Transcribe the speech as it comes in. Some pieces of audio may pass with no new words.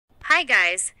Hi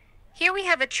guys, here we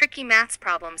have a tricky maths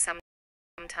problem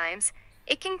sometimes.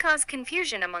 It can cause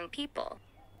confusion among people.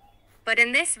 But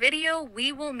in this video,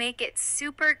 we will make it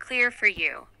super clear for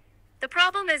you. The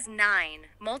problem is 9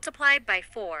 multiplied by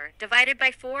 4 divided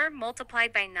by 4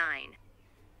 multiplied by 9.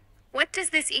 What does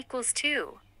this equals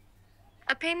to?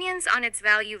 Opinions on its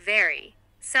value vary.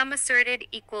 Some asserted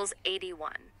equals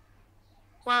 81,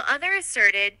 while others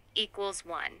asserted equals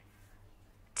 1.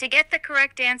 To get the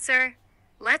correct answer,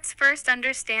 let's first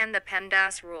understand the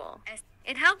Pemdas Rule.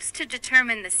 It helps to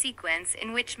determine the sequence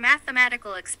in which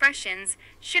mathematical expressions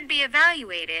should be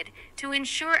evaluated to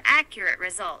ensure accurate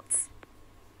results.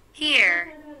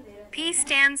 Here, P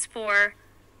stands for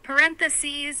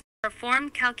parentheses,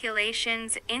 perform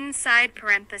calculations inside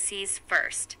parentheses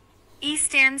first. E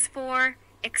stands for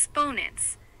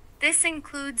exponents. This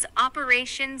includes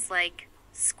operations like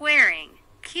squaring,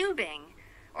 cubing,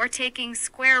 or taking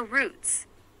square roots.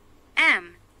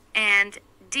 M and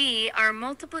D are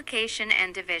multiplication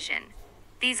and division.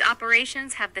 These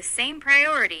operations have the same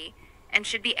priority and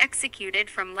should be executed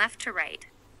from left to right.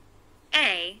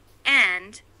 A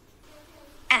and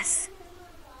S.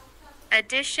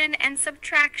 Addition and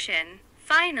subtraction.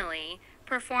 Finally,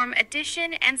 perform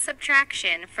addition and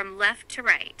subtraction from left to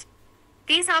right.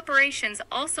 These operations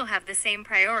also have the same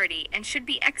priority and should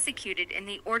be executed in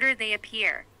the order they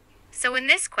appear. So in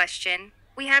this question,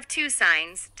 we have two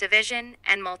signs, division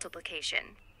and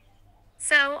multiplication.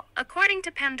 So, according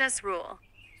to Pemdas Rule,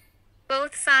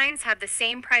 both signs have the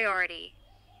same priority.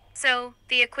 So,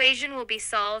 the equation will be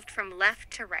solved from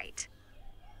left to right.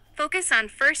 Focus on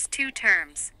first two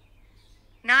terms.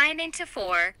 9 into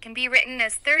 4 can be written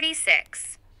as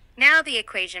 36. Now the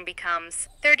equation becomes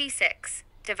 36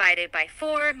 divided by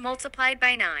 4 multiplied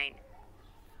by 9.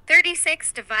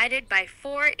 36 divided by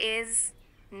 4 is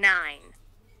 9.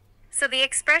 So the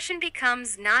expression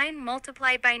becomes 9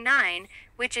 multiplied by 9,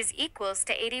 which is equals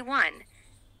to 81.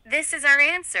 This is our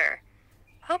answer.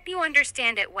 Hope you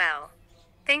understand it well.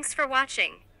 Thanks for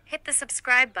watching. Hit the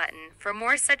subscribe button for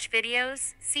more such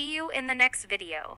videos. See you in the next video.